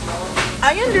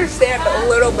 I understand a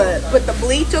little bit, but the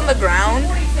bleach on the ground.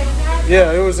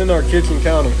 Yeah, it was in our kitchen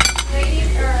counter.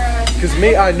 Cause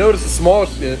me, I noticed the small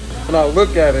shit, and I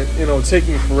look at it, you know,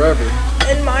 taking forever.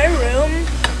 In my room,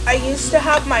 I used to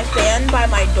have my fan by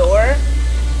my door.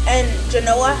 And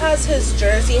Genoa has his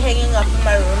jersey hanging up in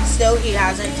my room still. He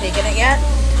hasn't taken it yet.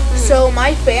 So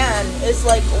my fan is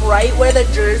like right where the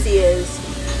jersey is.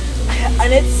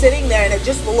 And it's sitting there and it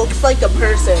just looks like a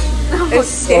person is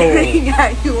staring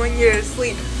at you when you're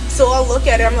asleep. So I'll look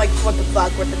at it, I'm like, what the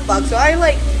fuck? So I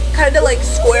like kind of like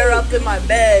square up in my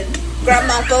bed, grab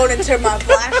my phone and turn my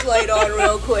flashlight on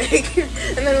real quick.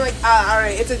 And then I'm like,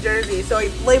 alright, it's a jersey. So I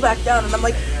lay back down and I'm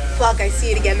like, fuck, I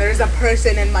see it again. There's a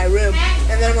person in my room.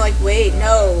 And then I'm like, wait,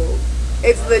 no,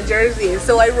 it's the jersey.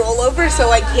 So I roll over so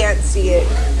I can't see it.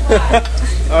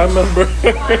 I remember.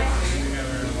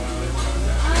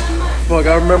 Fuck,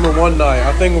 I remember one night.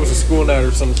 I think it was a school night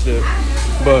or some shit.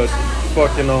 But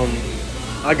fucking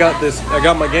I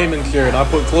got my gaming chair and I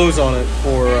put clothes on it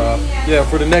for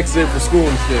the next day for school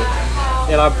and shit.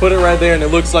 And I put it right there and it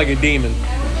looks like a demon.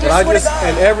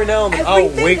 And every now and then I'll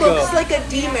wake up. Everything looks like a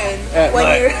demon at when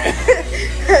night. you're.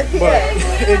 But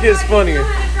it gets funnier.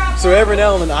 So every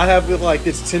now and then I have like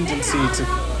this tendency to,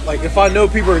 like, if I know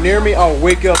people are near me, I'll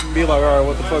wake up and be like, all right,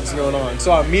 what the fuck's going on?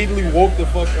 So I immediately woke the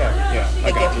fuck up. Yeah, I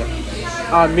got you.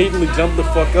 I immediately jumped the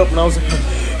fuck up and I was like,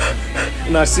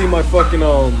 and I see my fucking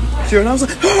chair and I was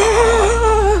like,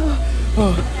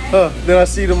 then I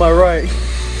see to my right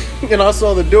and I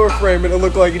saw the door frame and it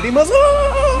looked like a demon. I was like,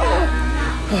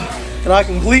 and I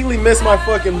completely missed my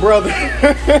fucking brother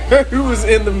who was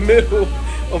in the middle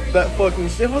of that fucking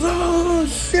shit. I was like, oh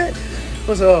shit. I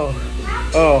was like,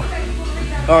 oh,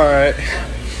 alright.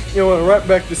 You know, went right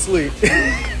back to sleep.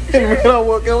 And when I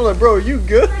woke up, I was like, bro, you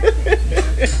good?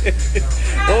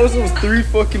 What was those 3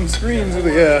 fucking screams?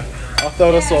 Like, yeah, I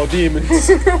thought I saw demons.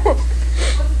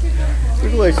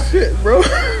 Look like shit, bro.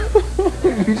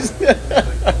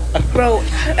 Bro,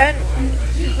 and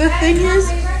the thing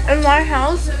is, in my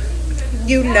house,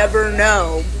 you never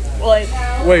know. Like,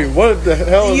 wait, what the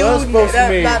hell is that supposed to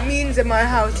mean? That means in my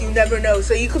house, you never know.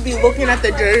 So you could be looking at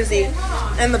the jersey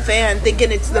and the fan,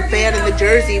 thinking it's the fan and the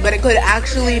jersey, but it could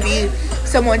actually be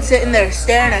someone sitting there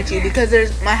staring at you because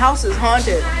my house is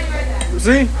haunted.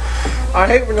 See? I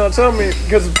hate when y'all tell me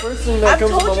because the first thing that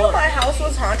comes to my mind. I've told you my house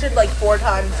was haunted like 4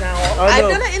 times now. I've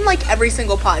done it in like every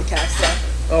single podcast. So.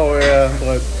 Oh yeah,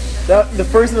 but the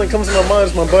first thing that comes to my mind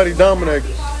is my buddy Dominic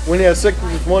when he had sex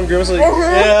with one girl. I was like,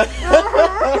 yeah,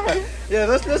 yeah,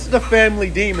 that's the family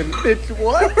demon, bitch.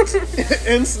 What?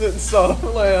 Instant stop.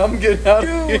 Like I'm getting out of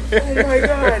here. Oh my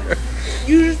god,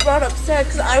 you just brought up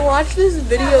sex. I watched this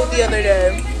video the other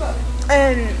day,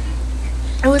 and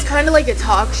it was kind of like a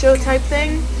talk show type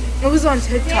thing. It was on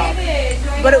TikTok,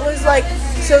 but it was like,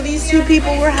 so these 2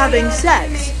 people were having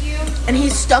sex, and he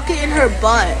stuck it in her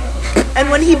butt,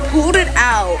 and when he pulled it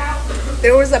out,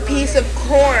 there was a piece of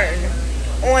corn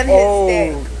on his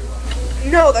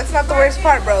dick. No, that's not the worst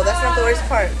part, bro. That's not the worst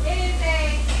part.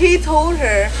 He told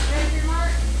her,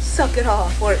 suck it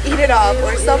off, or eat it off,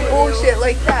 or some bullshit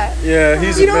like that. Yeah,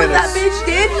 he's You a know what menace. that bitch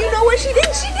did? You know what she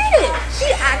did? She did it.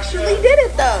 She actually did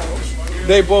it, though.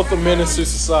 They both a menace to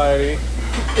society.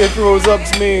 If it was up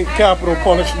to me, capital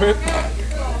punishment.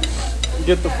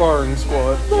 Get the firing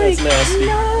squad. Like, That's nasty.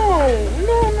 No.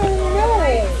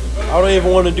 I don't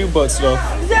even want to do butt stuff.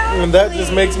 Exactly. And that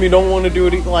just makes me don't want to do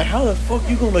it. Like, how the fuck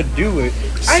you gonna do it?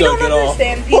 I Suck don't it off.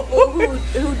 understand people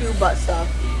who do butt stuff.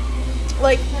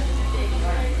 Like,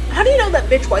 how do you know that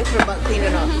bitch wipes her butt clean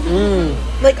enough?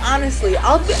 Like, honestly,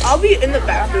 I'll be in the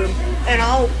bathroom and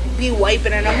I'll be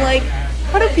wiping and I'm like,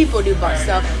 how do people do butt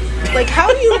stuff? Like,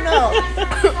 how do you know?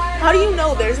 How do you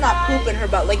know there's not poop in her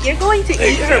butt? Like, you're going to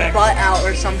eat her butt out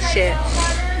or some shit.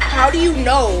 How do you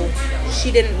know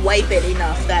she didn't wipe it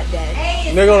enough that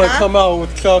day? They're gonna come out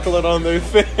with chocolate on their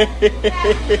face. They're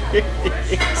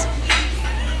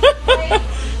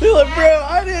like, bro,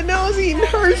 I didn't know I was eating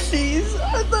Hershey's.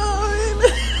 I thought.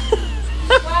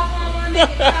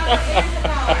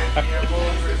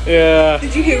 Yeah.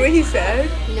 Did you hear what he said?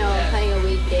 No, I'm playing a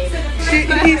weekday.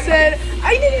 He said,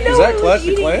 I didn't know Is that I was Clash of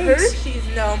eating Clans? Hershey's.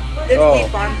 No, it's Oh. Wheat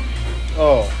Farm.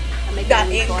 Oh, I'm making Got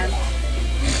a ink. uniform.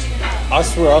 I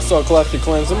swear I saw Clash of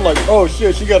Clans. I'm like, oh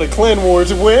shit, she got a Clan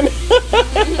Wars win.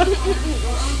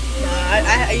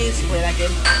 I used to play that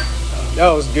game. I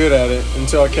was good at it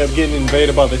until I kept getting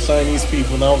invaded by the Chinese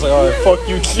people, and I was like, all right, fuck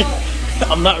you.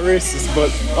 I'm not racist, but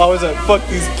I was like, fuck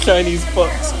these Chinese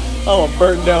fucks. I'm gonna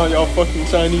burn down y'all fucking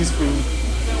Chinese food.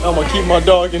 I'm gonna keep my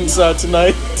dog inside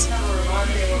tonight.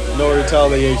 No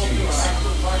retaliations.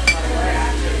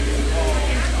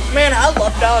 Man, I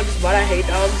love dogs, but I hate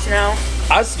dogs now.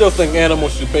 I still think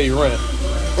animals should pay rent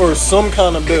or some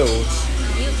kind of bills.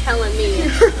 You telling me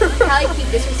Callie keep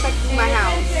disrespecting my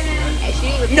house? And she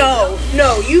didn't even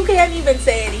No, you can't even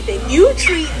say anything. You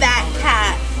treat that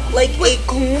cat like a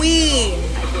queen.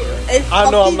 I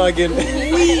know I'm not getting.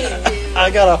 Queen. I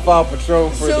gotta file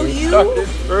Patron for So the you- retarded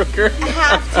burger.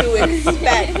 Have to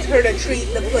expect her to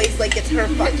treat the place like it's her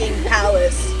fucking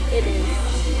palace. It is.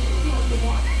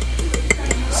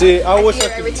 See, I wish hear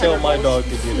I every could time tell it my goes. dog to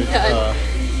get it. Done.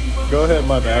 Go ahead,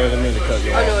 my bad. I didn't mean to cut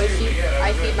you Oh off. no,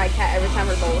 I feed my cat every time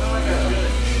her bowl.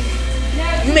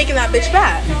 You making that bitch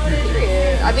fat.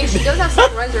 Period. I mean, she does have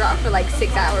some runs her out for like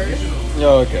 6 hours.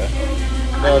 Oh, okay.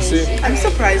 No, see, I'm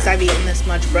surprised I've eaten this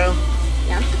much, bro.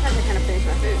 Yeah, I'm surprised I kind of finished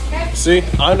my food. see,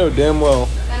 I know damn well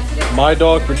my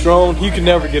dog Patron, he can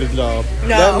never get a job. No.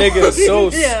 That nigga is so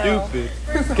No. stupid.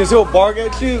 Because he'll bark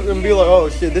at you and be like, oh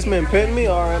shit, this man petting me?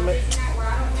 Alright, man.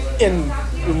 And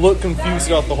look confused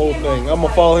about the whole thing. I'm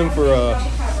gonna follow him for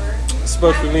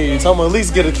special needs. I'm gonna at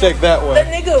least get a check that That way.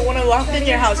 nigga, when I walked in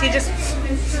your house, he just.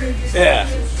 Yeah.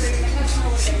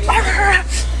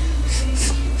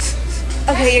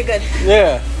 Okay, you're good.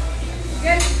 Yeah.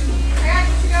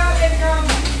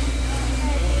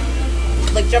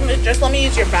 Like, just let me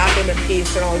use your bathroom in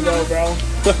peace and I'll go, bro.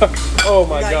 Oh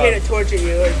my I'm not god. here to torture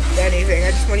you or anything.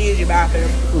 I just want to use your bathroom.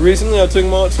 Recently, I took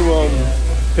him out to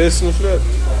piss and shit,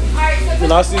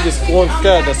 and I see this one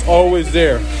cat that's always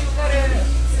there.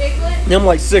 And I'm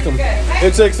like, sick him.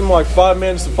 It takes him like 5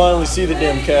 minutes to finally see the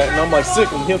damn cat, and I'm like, sick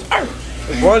him. He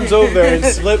runs over there and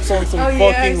slips on some I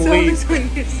fucking saw leaves. this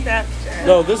on your Snapchat.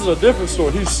 No, this is a different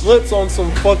story. He slips on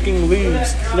some fucking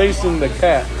leaves, chasing the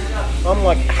cat. I'm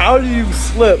like, how do you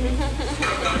slip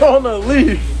on a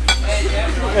leaf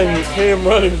and him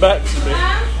running back to me?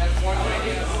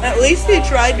 At least he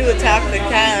tried to attack the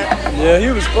cat. Yeah,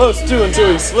 he was close too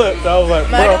until he slipped. I was like,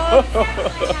 My bro.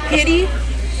 Kitty,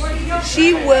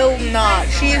 she will not.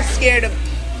 She is scared of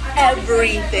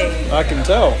everything. I can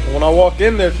tell. When I walk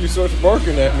in there, she starts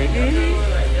barking at me.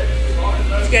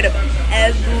 Scared of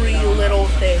every little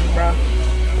thing, bro.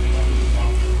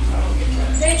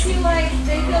 They feel like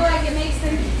it makes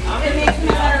them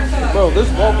better cook. Bro, this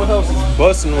Waffle House is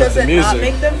busting with Does the it not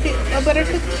make music. them feel a better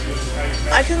cook?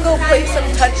 I can go play some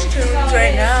touch tunes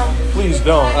right now. Please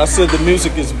don't. I said the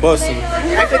music is busting.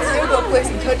 I could still go play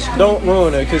some touch tunes. Don't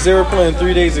ruin it, because they were playing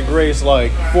 3 Days of Grace,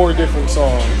 like 4 different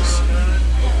songs.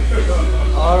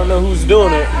 I don't know who's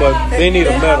doing it, but they need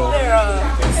a medal.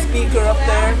 have their speaker up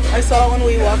there. I saw it when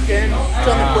we walked in. It's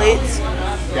on the plates.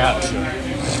 Gotcha.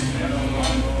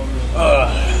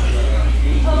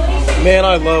 Man,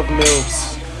 I love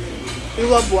MILFs. You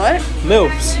love what?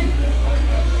 MILFs.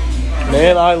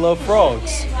 Man, I love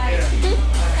frogs.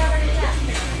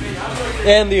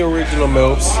 And the original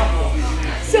MILFs.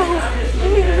 So,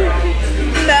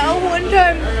 now one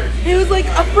time, he was like,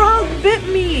 a frog bit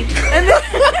me. And then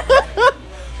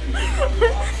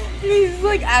he's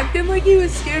like acting like he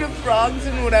was scared of frogs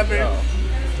and whatever.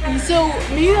 And so,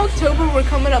 me and October were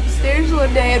coming upstairs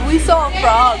one day and we saw a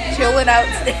frog chilling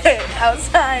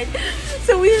outside.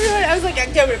 So I was like,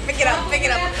 October, pick it up.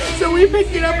 So we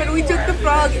picked it up and we took the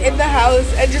frog in the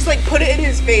house and just like put it in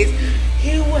his face.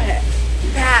 He went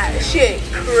that shit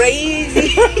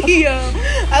crazy.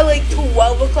 At like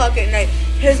 12 o'clock at night,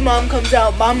 his mom comes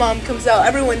out, my mom comes out,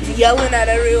 everyone's yelling at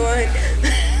everyone.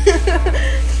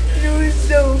 It was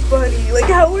so funny. Like,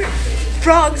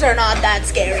 frogs are not that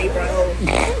scary, bro.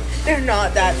 They're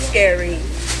not that scary.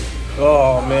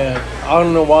 Oh man, I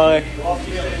don't know why,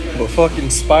 but fucking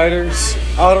spiders.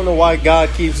 I don't know why God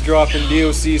keeps dropping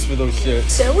DOCs for those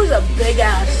shits. There was a big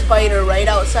ass spider right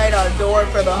outside our door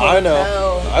for the hotel. I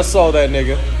know. I saw that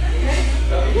nigga.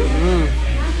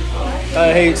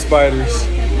 I hate spiders.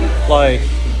 Like,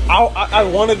 I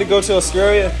wanted to go to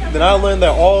Australia, then I learned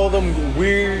that all them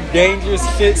weird, dangerous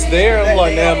shit's there. I'm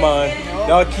like, never mind.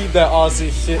 Y'all keep that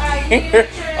Aussie shit here.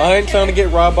 I ain't trying to get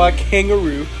robbed by a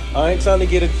kangaroo. I ain't trying to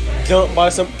get jumped by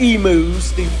some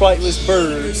emus, these flightless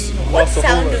birds. What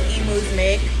sound do emus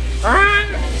make?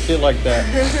 Shit like that.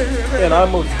 And I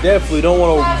most definitely don't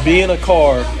want to be in a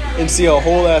car and see a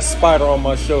whole ass spider on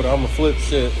my shoulder. I'm gonna flip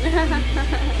shit.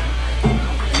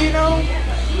 You know,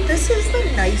 this is the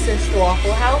nicest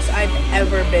Waffle House I've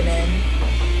ever been in.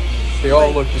 They all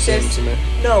Like, look the same this- to me.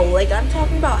 No, like I'm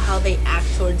talking about how they act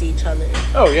towards each other.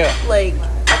 Oh yeah. Like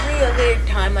every other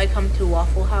time I come to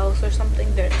Waffle House or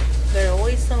something, they're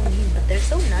always so mean, but they're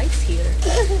so nice here.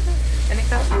 And it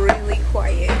got really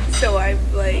quiet, so I'm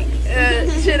like,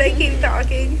 should I keep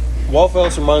talking? Waffle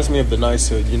House reminds me of the nice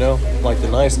hood, you know? Like the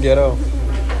nice ghetto.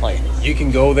 Like, you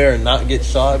can go there and not get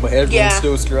shot, but everyone's Yeah.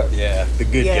 still strapped. Yeah, the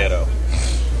good Yeah. ghetto.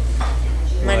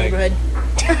 My Like- neighborhood.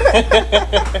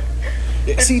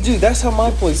 Yeah, see, dude, that's how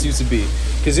my place used to be.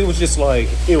 Because it was just like,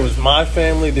 it was my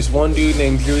family, this one dude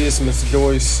named Julius and Mr.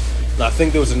 Joyce, and I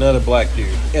think there was another black dude.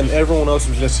 And everyone else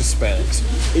was just Hispanics.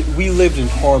 We lived in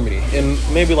harmony, and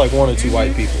maybe like one or two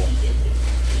white people.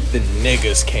 The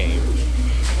niggas came.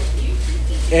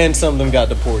 And some of them got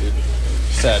deported,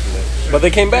 sadly. But they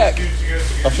came back.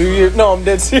 A few years, no, I'm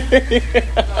dead serious.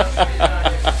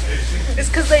 It's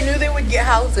because they knew they would get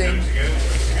housing.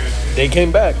 They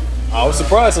came back. I was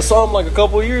surprised. I saw them like a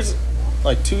couple of years,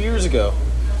 like 2 years ago.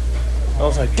 I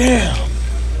was like, damn.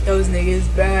 Those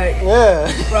niggas back.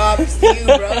 Yeah. Props to you,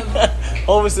 bro.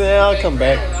 Homie said, yeah, I'll come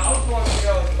back.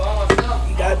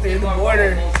 You got through the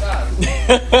border.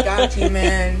 Got you,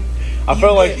 man. I You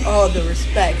felt like, get all the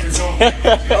respect.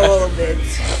 All of it.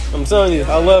 I'm telling you,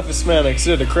 I love Hispanics.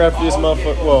 They're the craftiest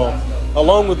motherfuckers. Well,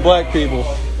 along with black people,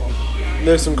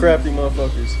 there's some crafty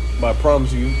motherfuckers. But I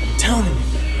promise you, I'm telling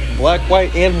you, black,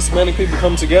 white, and Hispanic people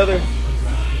come together,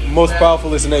 most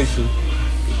powerfulest nation.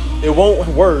 It won't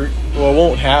work, well, it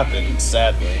won't happen,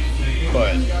 sadly.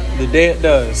 But the day it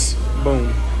does,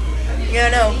 boom. Yeah,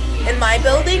 no. In my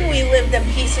building, we lived in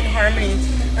peace and harmony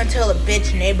until a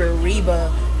bitch neighbor,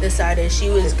 Reba, decided she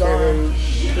was gone.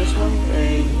 This one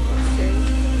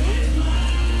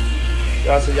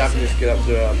and so y'all can just get up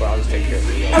to it, but I'll just take care of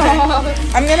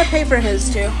it. I'm gonna pay for his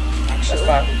too. That's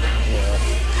fine.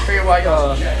 Figure why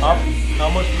y'all. How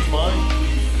much was mine?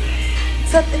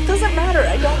 So it doesn't matter.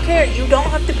 I don't care. You don't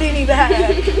have to pay me back.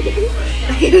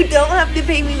 You don't have to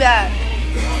pay me back.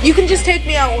 You can just take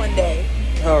me out one day.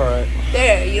 Alright.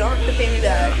 There, you don't have to pay me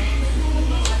back.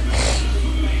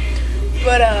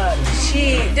 But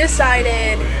she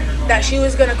decided that she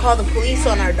was gonna call the police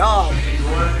on our dog.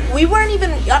 We weren't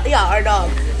even our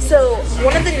dog. So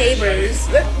one of the neighbors,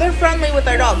 they're friendly with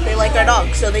our dog. They like our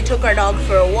dog, so they took our dog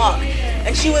for a walk.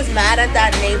 And she was mad at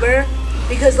that neighbor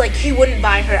because like he wouldn't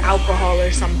buy her alcohol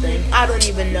or something. I don't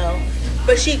even know.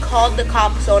 But she called the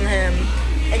cops on him,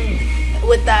 and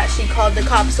with that she called the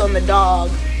cops on the dog.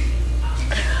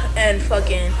 And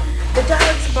fucking the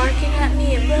dog's barking at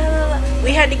me and blah, blah, blah.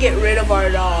 We had to get rid of our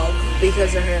dog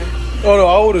because of her. Oh no,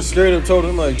 I would have straight up told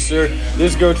him like, sir,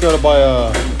 this girl tried to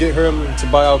buy get him to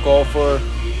buy alcohol for her,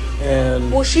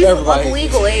 and Well, she's everybody- of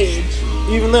legal age.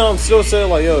 Even then, I'm still saying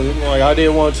like, yo, like I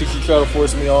didn't want to. She tried to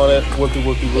force me all that whoopie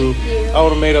woo. I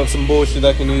would have made up some bullshit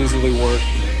that can easily work.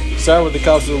 Sat with the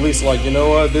cops at least like, you know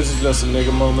what, this is just a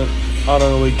nigga moment. I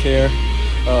don't really care.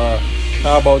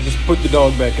 How about just put the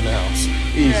dog back in the house?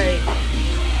 Easy. Right.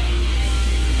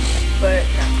 But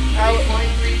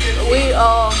we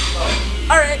all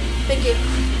right. Thank you.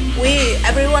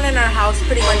 Everyone in our house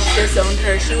pretty much disowned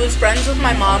her. She was friends with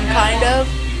my mom, kind of.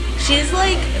 She's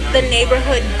like the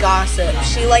neighborhood gossip.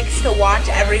 She likes to watch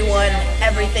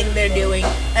everything they're doing,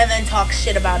 and then talk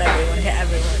shit about everyone to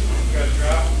everyone.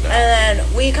 And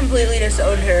then we completely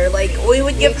disowned her. Like, we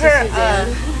would give her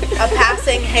a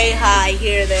passing hey, hi,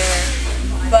 here, there.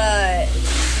 But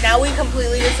now we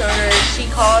completely disown her. She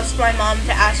calls my mom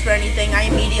to ask for anything. I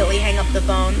immediately hang up the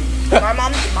phone. My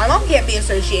mom can't be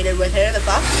associated with her. The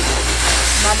fuck?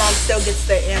 My mom still gets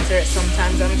to answer it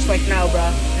sometimes. I'm just like, no, bro,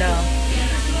 no.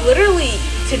 Literally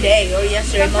today or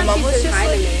yesterday, my mom was just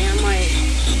like, I'm like,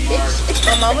 bitch.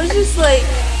 my mom was just like,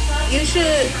 you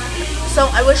should. So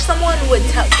I wish someone would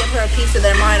give her a piece of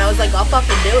their mind. I was like, I'll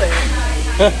fucking do it.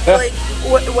 Like,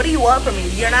 what do you want from me?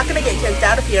 You're not gonna get kicked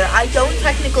out of here. I don't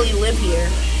technically live here.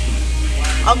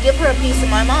 I'll give her a piece of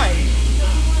my mind.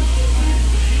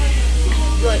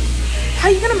 Like, how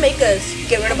you gonna make us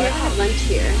get rid of I our never had lunch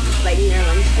here. Like near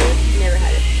lunch here. Never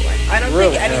had it before. I don't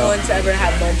Really? think anyone's ever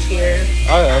had lunch here.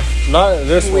 I have not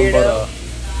this Weirdo. one,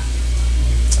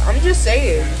 but I'm just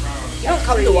saying. You don't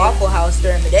come to Waffle House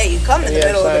during the day. You come in the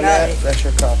middle of the night. That's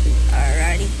your coffee.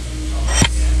 Alrighty.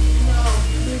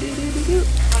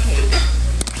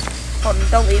 Hold on,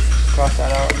 don't leave. Cross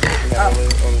that out. And that will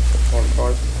live on the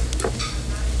card.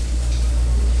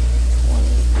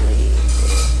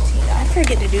 I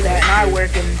forget to do that, and I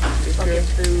work in fucking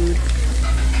food.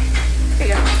 Here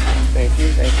you go. Thank you.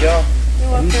 Thank y'all. You're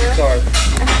welcome. Sorry.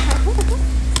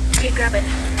 Okay, grab it.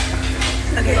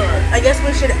 Okay, I guess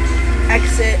we should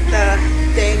exit the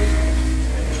thing.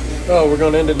 Oh, we're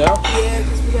gonna end it now? Yeah,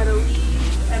 because we gotta leave.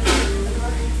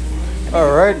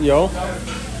 Alright, yo.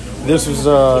 This was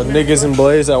Niggas and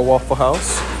Blaze at Waffle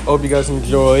House. Hope you guys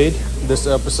enjoyed this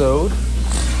episode.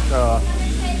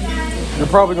 You're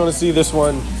probably gonna see this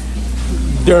one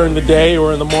during the day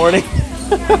or in the morning.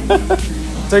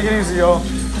 Take it easy, y'all.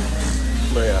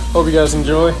 But yeah, hope you guys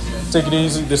enjoy. Take it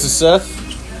easy. This is Seth.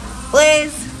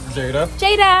 Blaze. Jada.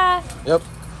 Jada. Yep.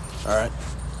 Alright.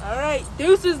 Alright,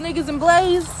 deuces, niggas, and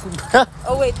Blaze.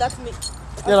 Oh, wait, that's me.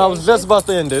 And I was just about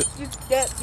to end it.